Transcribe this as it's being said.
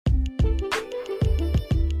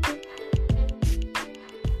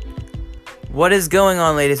What is going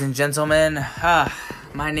on, ladies and gentlemen?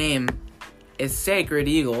 My name is Sacred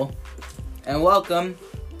Eagle, and welcome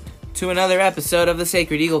to another episode of the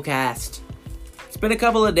Sacred Eagle Cast. It's been a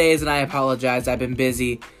couple of days, and I apologize. I've been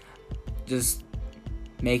busy just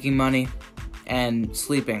making money and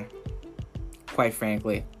sleeping, quite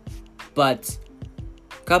frankly. But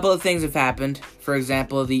a couple of things have happened. For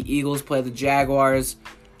example, the Eagles played the Jaguars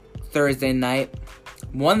Thursday night,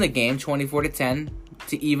 won the game 24-10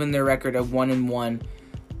 to even their record of 1-1.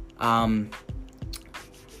 I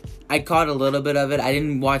caught a little bit of it. I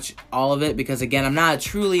didn't watch all of it because, again, I'm not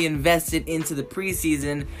truly invested into the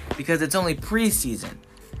preseason because it's only preseason.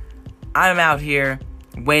 I'm out here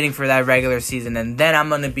waiting for that regular season, and then I'm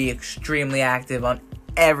going to be extremely active on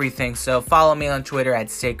everything. So follow me on Twitter at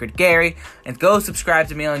Sacred Gary, and go subscribe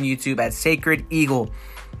to me on YouTube at Sacred Eagle.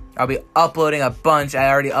 I'll be uploading a bunch. I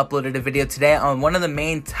already uploaded a video today on one of the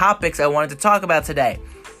main topics I wanted to talk about today.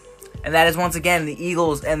 And that is, once again, the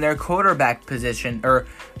Eagles and their quarterback position, or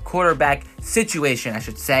quarterback situation, I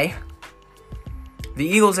should say. The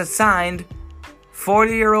Eagles have signed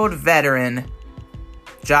 40-year-old veteran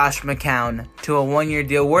Josh McCown to a one-year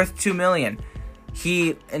deal worth $2 million.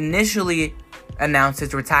 He initially announced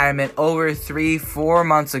his retirement over 4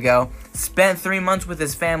 months ago, spent 3 months with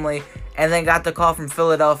his family, and then got the call from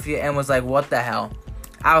Philadelphia and was like, what the hell?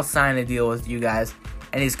 I'll sign a deal with you guys.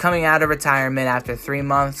 And he's coming out of retirement after 3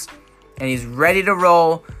 months, and he's ready to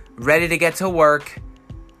roll, ready to get to work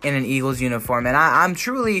in an Eagles uniform. And I'm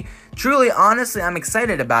truly, honestly, I'm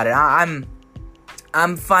excited about it.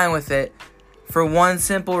 I'm fine with it for one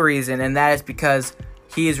simple reason, and that is because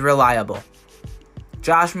he is reliable.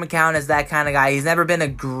 Josh McCown is that kind of guy. He's never been a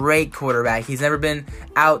great quarterback. He's never been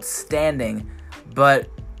outstanding. But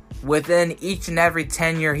within each and every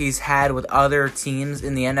tenure he's had with other teams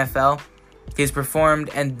in the NFL, he's performed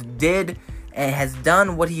and has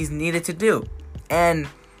done what he's needed to do. And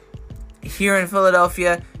here in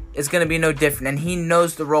Philadelphia, it's going to be no different. And he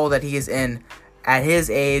knows the role that he is in at his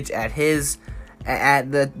age, at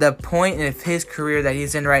the point of his career that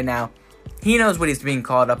he's in right now. He knows what he's being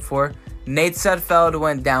called up for. Nate Sudfeld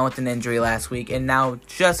went down with an injury last week, and now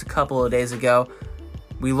just a couple of days ago,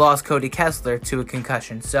 we lost Cody Kessler to a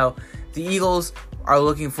concussion. So the Eagles are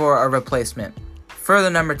looking for a replacement for the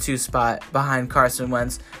number 2 spot behind Carson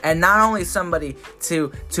Wentz, and not only somebody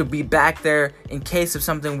to be back there in case if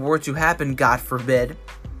something were to happen, God forbid,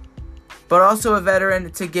 but also a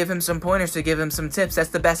veteran to give him some pointers, to give him some tips. That's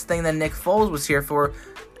the best thing that Nick Foles was here for,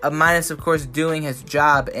 minus, of course, doing his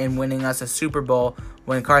job and winning us a Super Bowl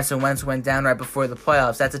when Carson Wentz went down right before the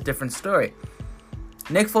playoffs. That's a different story.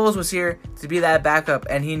 Nick Foles was here to be that backup,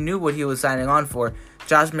 and he knew what he was signing on for.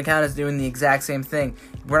 Josh McCown is doing the exact same thing.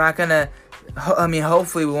 We're not going to,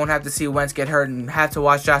 hopefully we won't have to see Wentz get hurt and have to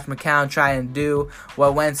watch Josh McCown try and do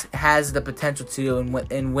what Wentz has the potential to do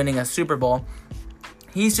in winning a Super Bowl.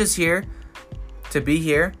 He's just here to be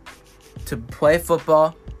here, to play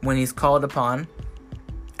football when he's called upon,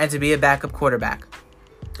 and to be a backup quarterback.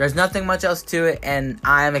 There's nothing much else to it, and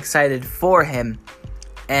I am excited for him,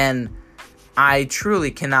 and I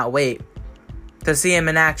truly cannot wait to see him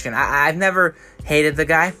in action. I've never hated the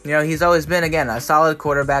guy. He's always been, again, a solid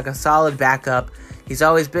quarterback, a solid backup. He's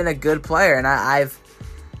always been a good player, and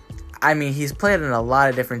he's played in a lot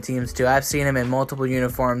of different teams, too. I've seen him in multiple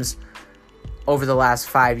uniforms over the last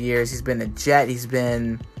 5 years. He's been a Jet. He's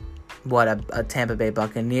been a Tampa Bay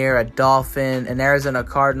Buccaneer, a Dolphin, an Arizona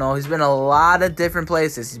Cardinal. He's been a lot of different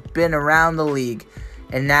places. He's been around the league,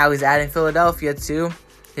 and now he's adding Philadelphia to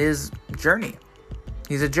his journey.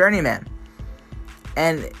 He's a journeyman.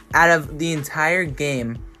 And out of the entire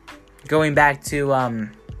game, going back to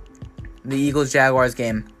the Eagles-Jaguars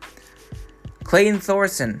game, Clayton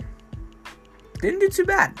Thorson didn't do too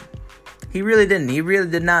bad. He really didn't. He really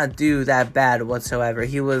did not do that bad whatsoever.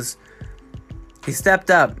 He stepped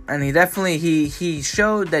up, and he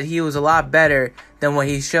showed that he was a lot better than what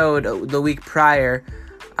he showed the week prior,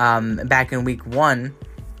 back in week 1.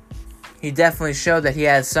 He definitely showed that he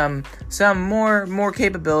has some more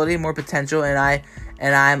capability, more potential,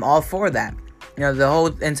 and I'm all for that. The whole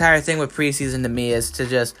entire thing with preseason to me is to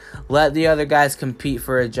just let the other guys compete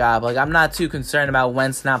for a job. I'm not too concerned about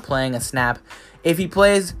Wentz not playing a snap. If he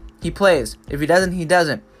plays, he plays. If he doesn't, he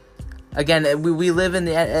doesn't. Again, we live in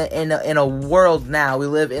a world now. We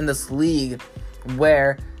live in this league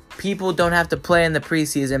where people don't have to play in the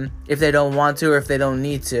preseason if they don't want to or if they don't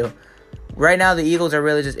need to. Right now, the Eagles are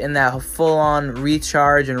really just in that full-on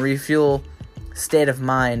recharge and refuel state of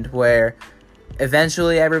mind where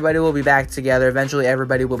eventually everybody will be back together. Eventually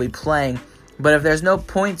everybody will be playing. But if there's no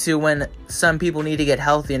point to when some people need to get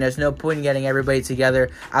healthy and there's no point in getting everybody together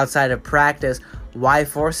outside of practice, why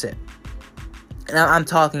force it? And I'm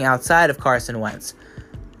talking outside of Carson Wentz.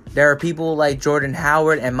 There are people like Jordan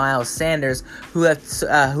Howard and Miles Sanders who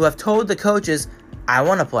have told the coaches, I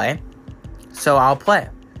want to play, so I'll play.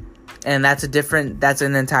 And that's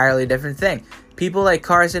an entirely different thing. People like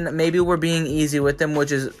Carson, maybe we're being easy with them,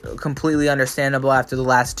 which is completely understandable after the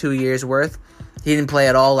last 2 years' worth. He didn't play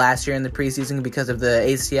at all last year in the preseason because of the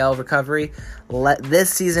ACL recovery. This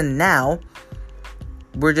season now,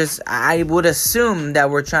 I would assume that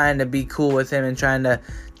we're trying to be cool with him and trying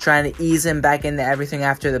to ease him back into everything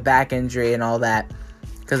after the back injury and all that.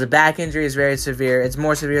 Because the back injury is very severe. It's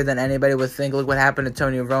more severe than anybody would think. Look what happened to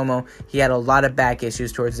Tony Romo. He had a lot of back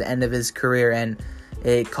issues towards the end of his career, and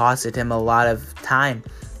it costed him a lot of time.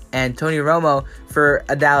 And Tony Romo, for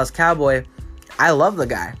a Dallas Cowboy, I love the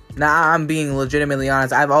guy. Now, I'm being legitimately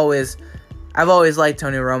honest. I've always liked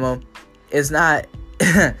Tony Romo. It's not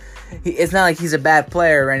it's not like he's a bad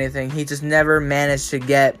player or anything. He just never managed to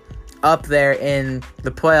get up there in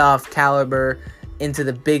the playoff caliber, into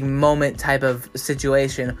the big moment type of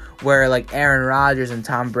situation where like Aaron Rodgers and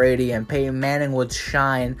Tom Brady and Peyton Manning would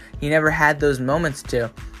shine. He never had those moments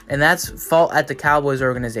to. And that's fault at the Cowboys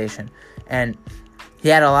organization. And he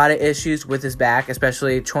had a lot of issues with his back,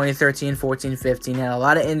 especially 2013, 14, 15. He had a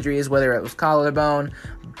lot of injuries, whether it was collarbone,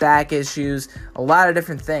 back issues, a lot of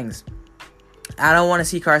different things. I don't want to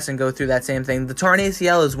see Carson go through that same thing. The torn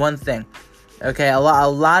ACL is one thing. Okay, a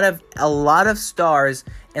lot of stars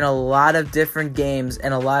in a lot of different games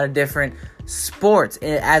and a lot of different sports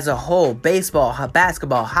as a whole, baseball,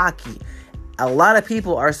 basketball, hockey. A lot of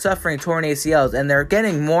people are suffering torn ACLs, and they're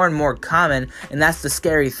getting more and more common, and that's the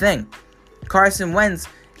scary thing. Carson Wentz,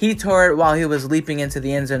 he tore it while he was leaping into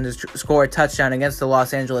the end zone to score a touchdown against the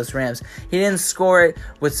Los Angeles Rams. He didn't score it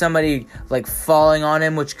with somebody like falling on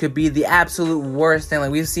him, which could be the absolute worst thing.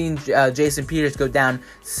 Like we've seen Jason Peters go down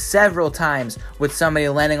several times with somebody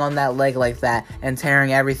landing on that leg like that and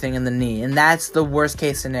tearing everything in the knee. And that's the worst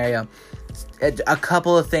case scenario. A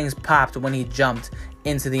couple of things popped when he jumped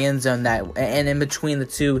into the end zone and in between the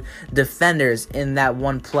two defenders in that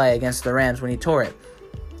one play against the Rams when he tore it.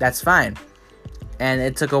 That's fine. And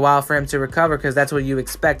it took a while for him to recover because that's what you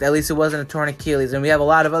expect. At least it wasn't a torn Achilles. And we have a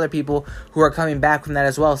lot of other people who are coming back from that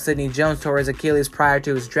as well. Sidney Jones tore his Achilles prior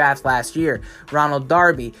to his draft last year. Ronald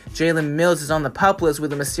Darby. Jalen Mills is on the PUP list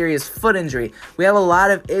with a mysterious foot injury. We have a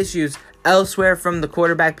lot of issues elsewhere from the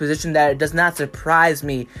quarterback position that it does not surprise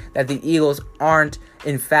me that the Eagles aren't,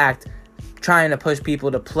 in fact, trying to push people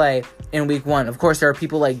to play in week one. Of course, there are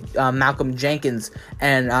people like Malcolm Jenkins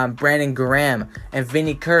and Brandon Graham and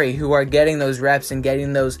Vinny Curry who are getting those reps and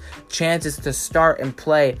getting those chances to start and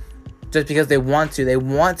play just because they want to. They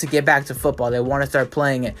want to get back to football. They want to start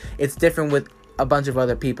playing it. It's different with a bunch of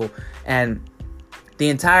other people. And the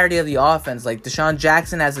entirety of the offense, like Deshaun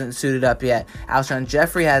Jackson hasn't suited up yet. Alshon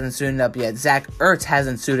Jeffrey hasn't suited up yet. Zach Ertz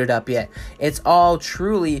hasn't suited up yet. It's all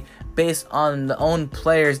truly based on the own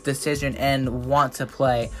player's decision and want to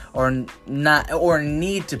play or not or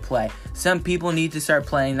need to play. Some people need to start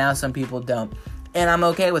playing now, some people don't. And I'm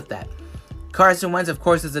okay with that. Carson Wentz, of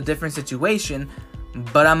course, is a different situation,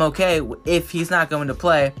 but I'm okay if he's not going to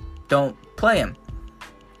play, don't play him.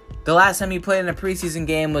 The last time he played in a preseason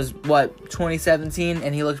game was, 2017,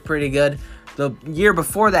 and he looked pretty good. The year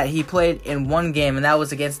before that, he played in one game, and that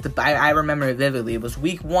was against I remember it vividly. It was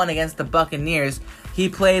week 1 against the Buccaneers. He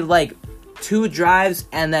played like 2 drives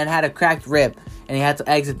and then had a cracked rib, and he had to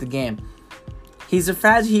exit the game. He is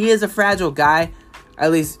a fragile guy.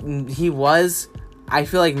 At least he was. I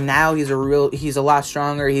feel like now he's a lot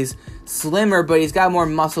stronger. He's slimmer, but he's got more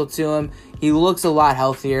muscle to him. He looks a lot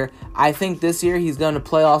healthier. I think this year he's going to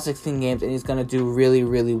play all 16 games, and he's going to do really,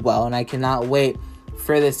 really well. And I cannot wait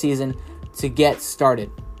for this season to get started.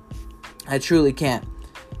 I truly can't.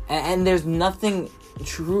 And there's nothing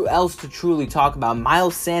else to truly talk about.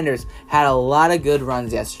 Miles Sanders had a lot of good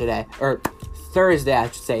runs yesterday. Or Thursday, I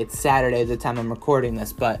should say. It's Saturday at the time I'm recording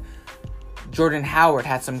this. But Jordan Howard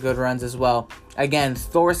had some good runs as well. Again,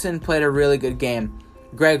 Thorson played a really good game.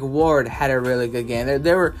 Greg Ward had a really good game.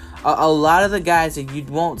 There were a lot of the guys that you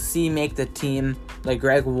won't see make the team, like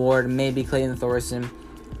Greg Ward, maybe Clayton Thorson.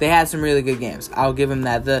 They had some really good games. I'll give them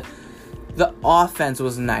that. The offense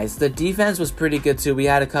was nice. The defense was pretty good too. We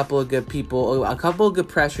had a couple of good people, a couple of good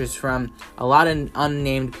pressures from a lot of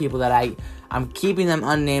unnamed people that I'm keeping them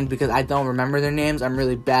unnamed because I don't remember their names. I'm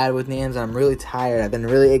really bad with names. I'm really tired. I've been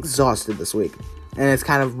really exhausted this week. And it's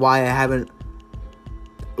kind of why I haven't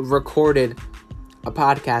recorded a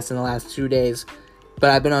podcast in the last 2 days.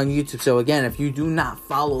 But I've been on YouTube. So again, if you do not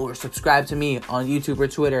follow or subscribe to me on YouTube or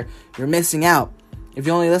Twitter, you're missing out. If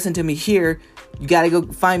you only listen to me here, you got to go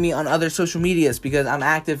find me on other social medias because I'm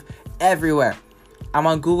active everywhere. I'm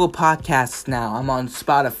on Google Podcasts now. I'm on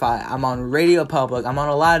Spotify. I'm on Radio Public. I'm on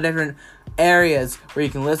a lot of different areas where you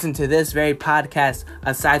can listen to this very podcast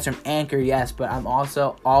aside from Anchor, yes, but I'm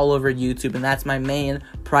also all over YouTube, and that's my main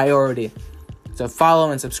priority. So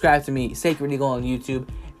follow and subscribe to me, Sacred Eagle on YouTube.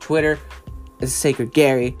 Twitter is Sacred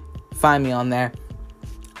Gary. Find me on there.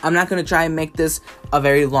 I'm not going to try and make this a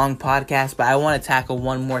very long podcast, but I want to tackle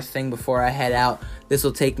one more thing before I head out. This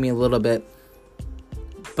will take me a little bit.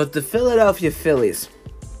 But the Philadelphia Phillies,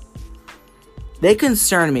 they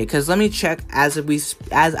concern me because let me check as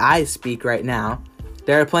I speak right now.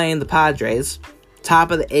 They're playing the Padres. Top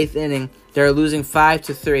of the 8th inning. They're losing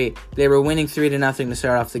 5-3. They were winning 3-0 to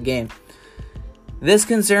start off the game. This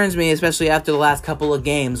concerns me, especially after the last couple of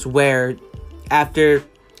games where after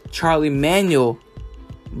Charlie Manuel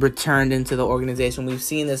returned into the organization, we've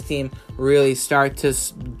seen this team really start to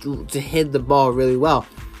hit the ball really well.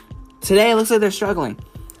 Today, it looks like they're struggling.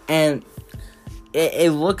 And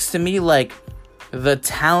it looks to me like the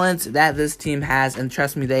talent that this team has, and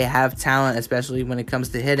trust me, they have talent, especially when it comes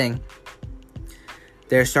to hitting,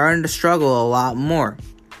 they're starting to struggle a lot more.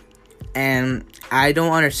 And I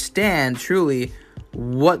don't understand, truly,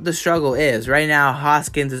 what the struggle is. Right now,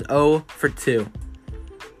 Hoskins is 0 for 2.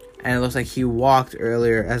 And it looks like he walked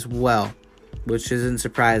earlier as well, which isn't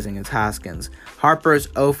surprising. It's Hoskins. Harper's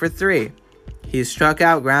 0 for 3. He's struck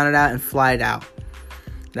out, grounded out, and flied out.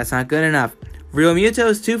 That's not good enough. Real Muto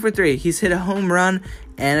is 2 for 3. He's hit a home run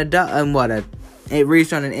and it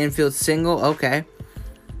reached on an infield single. Okay.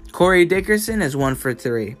 Corey Dickerson is 1 for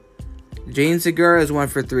 3. Gene Segura is 1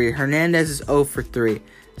 for 3. Hernandez is 0 for 3.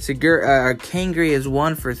 Kangry is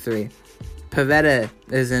 1 for 3. Pivetta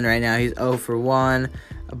is in right now. He's 0 for 1.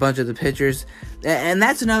 A bunch of the pitchers. And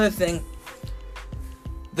that's another thing.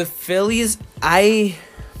 The Phillies, I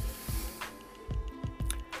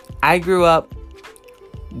grew up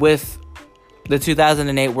with the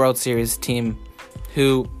 2008 World Series team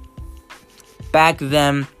who back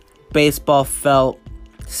then baseball felt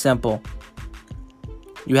simple.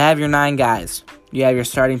 You have your 9 guys. You have your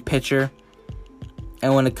starting pitcher.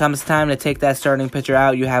 And when it comes time to take that starting pitcher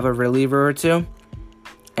out, you have a reliever or two.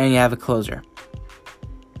 And you have a closer.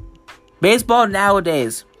 Baseball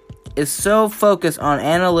nowadays is so focused on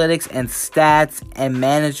analytics and stats and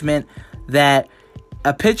management that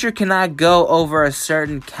a pitcher cannot go over a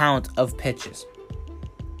certain count of pitches.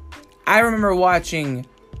 I remember watching,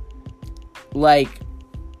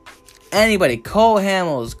 anybody, Cole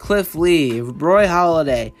Hamels, Cliff Lee, Roy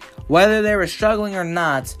Halladay, whether they were struggling or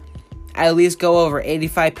not, at least go over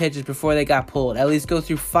 85 pitches before they got pulled. At least go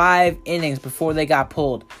through 5 innings before they got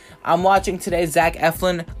pulled. I'm watching today Zach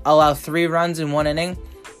Eflin allow 3 runs in 1 inning,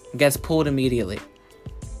 gets pulled immediately.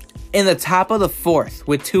 In the top of the 4th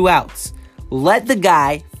with 2 outs, let the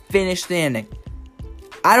guy finish the inning.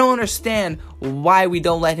 I don't understand why we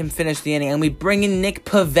don't let him finish the inning and we bring in Nick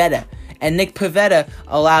Pivetta. And Nick Pivetta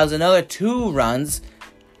allows another 2 runs.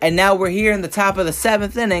 And now we're here in the top of the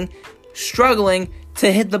 7th inning struggling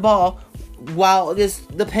to hit the ball while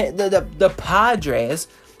the Padres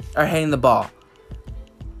are hitting the ball.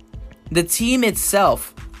 The team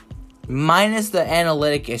itself, minus the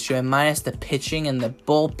analytic issue and minus the pitching and the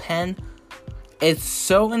bullpen, it's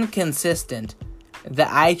so inconsistent that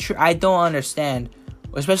I don't understand,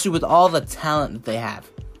 especially with all the talent that they have,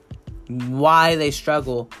 why they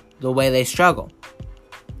struggle the way they struggle.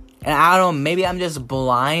 And I don't know, maybe I'm just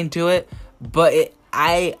blind to it, but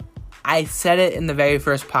I said it in the very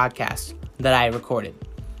first podcast that I recorded.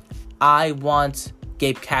 I want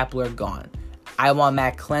Gabe Kapler gone. I want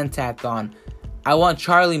Matt Klentak gone. I want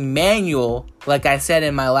Charlie Manuel, like I said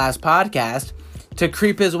in my last podcast, to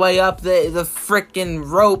creep his way up the frickin'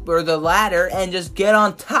 rope or the ladder and just get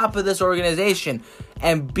on top of this organization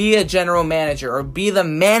and be a general manager or be the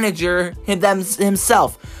manager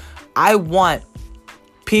himself. I want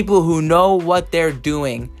people who know what they're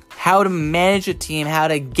doing, how to manage a team, how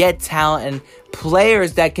to get talent and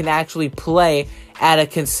players that can actually play at a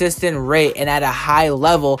consistent rate and at a high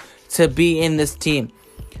level to be in this team.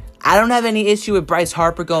 I don't have any issue with Bryce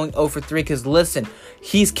Harper going 0 for 3 because, listen,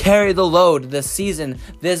 he's carried the load this season.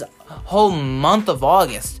 This whole month of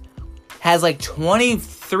August has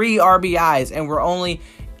 23 RBIs and we're only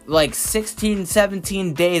 16,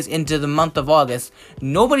 17 days into the month of August.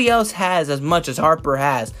 Nobody else has as much as Harper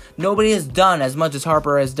has. Nobody has done as much as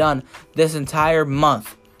Harper has done this entire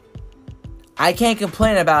month. I can't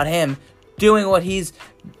complain about him doing what he's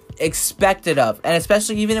expected of. And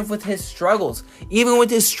especially even if with his struggles. Even with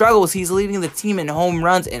his struggles, he's leading the team in home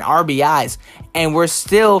runs and RBIs. And we're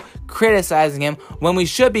still criticizing him when we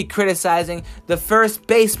should be criticizing the first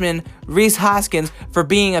baseman, Rhys Hoskins, for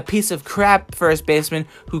being a piece of crap first baseman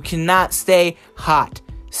who cannot stay hot.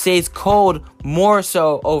 Stays cold more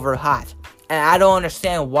so over hot. And I don't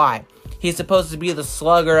understand why. He's supposed to be the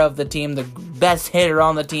slugger of the team, the best hitter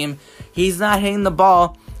on the team. He's not hitting the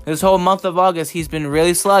ball. This whole month of August, he's been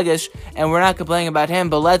really sluggish, and we're not complaining about him,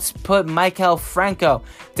 but let's put Maikel Franco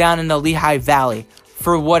down in the Lehigh Valley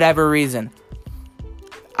for whatever reason.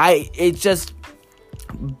 It just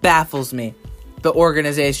baffles me, the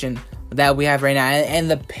organization that we have right now, and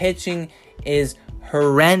the pitching is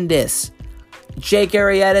horrendous. Jake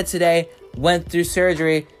Arrieta today went through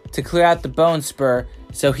surgery to clear out the bone spur,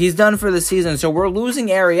 so he's done for the season. So we're losing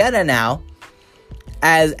Arrieta now.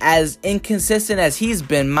 As inconsistent as he's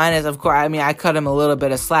been, minus, of course, I mean, I cut him a little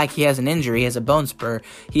bit of slack. He has an injury. He has a bone spur.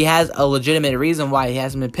 He has a legitimate reason why he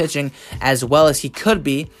hasn't been pitching as well as he could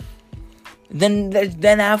be. Then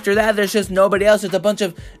after that, there's just nobody else. There's a bunch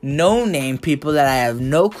of no-name people that I have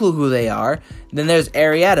no clue who they are. Then there's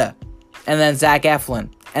Arrieta, and then Zach Eflin,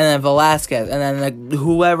 and then Velasquez, and then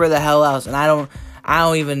whoever the hell else. And I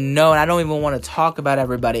don't even know, and I don't even want to talk about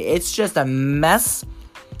everybody. It's just a mess,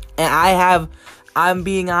 and I'm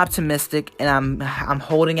being optimistic, and I'm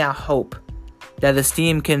holding out hope that this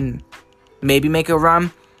team can maybe make a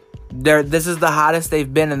run. This is the hottest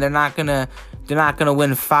they've been, and they're not gonna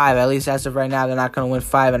win 5. At least as of right now, they're not gonna win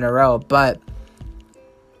 5 in a row. But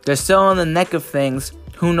they're still on the neck of things.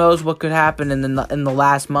 Who knows what could happen in the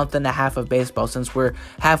last month and a half of baseball, since we're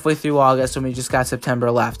halfway through August and we just got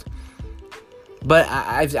September left. But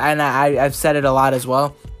I've said it a lot as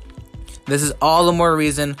well. This is all the more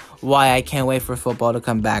reason why I can't wait for football to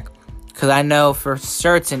come back. Because I know for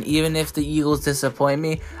certain, even if the Eagles disappoint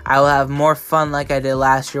me, I will have more fun like I did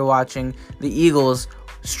last year watching the Eagles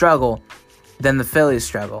struggle than the Phillies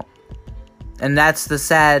struggle. And that's the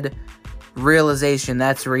sad realization.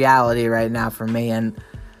 That's reality right now for me. And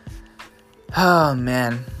oh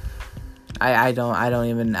man, I don't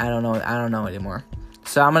know anymore.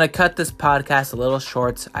 So I'm gonna cut this podcast a little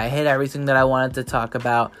short. I hit everything that I wanted to talk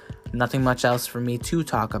about. Nothing much else for me to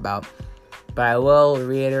talk about. But I will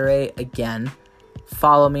reiterate again.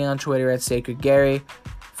 Follow me on Twitter at Sacred Gary.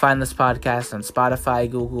 Find this podcast on Spotify,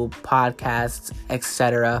 Google Podcasts,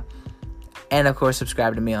 etc. And of course,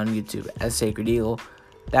 subscribe to me on YouTube as Sacred Eagle.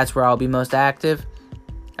 That's where I'll be most active.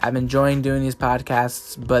 I'm enjoying doing these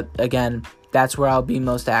podcasts, but again, that's where I'll be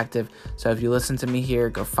most active. So if you listen to me here,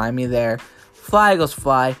 go find me there. Fly Eagles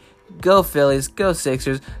fly. Go Phillies. Go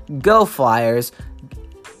Sixers. Go Flyers.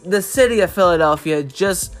 The city of Philadelphia,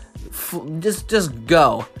 just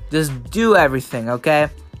go. Just do everything, okay?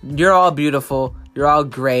 You're all beautiful. You're all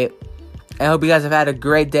great. I hope you guys have had a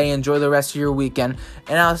great day. Enjoy the rest of your weekend.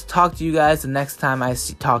 And I'll talk to you guys the next time I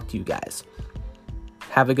talk to you guys.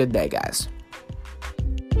 Have a good day, guys.